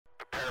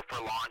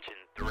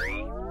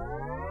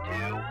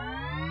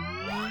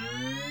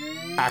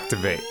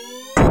activate.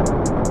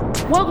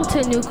 Welcome to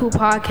the New Cool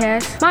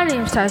Podcast. My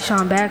name is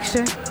Tyshaun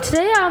Baxter.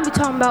 Today I'll be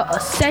talking about a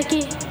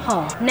second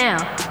home. Now,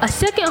 a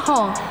second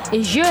home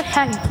is your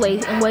happy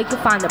place and where you can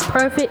find the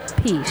perfect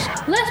peace.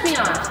 Let's be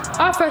honest,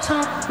 our first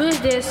home, we're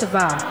there to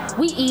survive.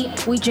 We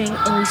eat, we drink,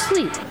 and we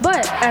sleep.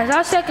 But as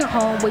our second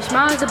home, which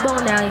mine is a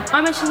bowling alley,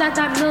 I mentioned that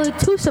not merely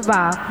to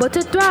survive, but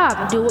to thrive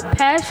and do it with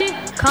passion,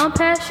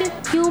 compassion,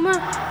 humor,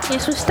 and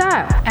some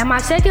style. At my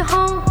second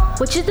home,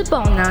 which is the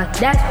bowling alley,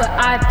 that's where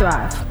I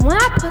thrive. When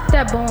I put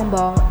that bowling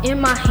ball in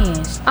my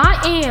hands, I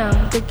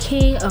am the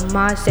king of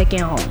my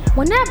second home.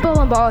 When that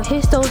bowling ball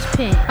hits those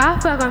pins, I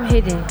feel like I'm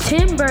hitting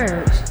 10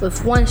 birds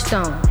with one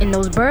stone. And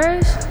those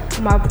birds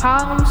are my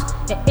problems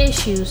and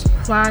issues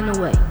flying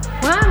away.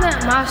 When I'm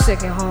at my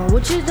second home,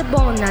 which is the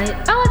bowling alley,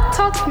 I like to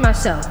talk to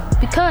myself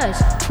because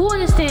who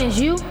understands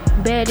you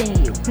better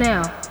than you?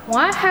 Now,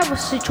 when I have a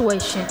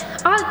situation,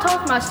 I like to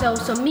talk to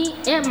myself so me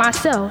and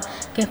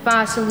myself can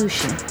find a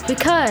solution.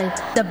 Because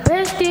the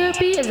best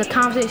therapy is a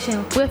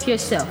conversation with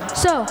yourself.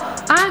 So,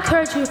 I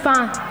encourage you to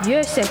find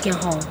your second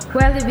home.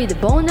 Whether it be the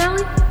bowling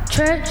alley,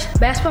 church,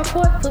 basketball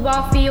court,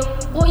 football field,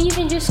 or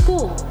even just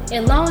school.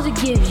 As long as it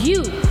gives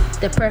you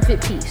the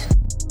perfect peace.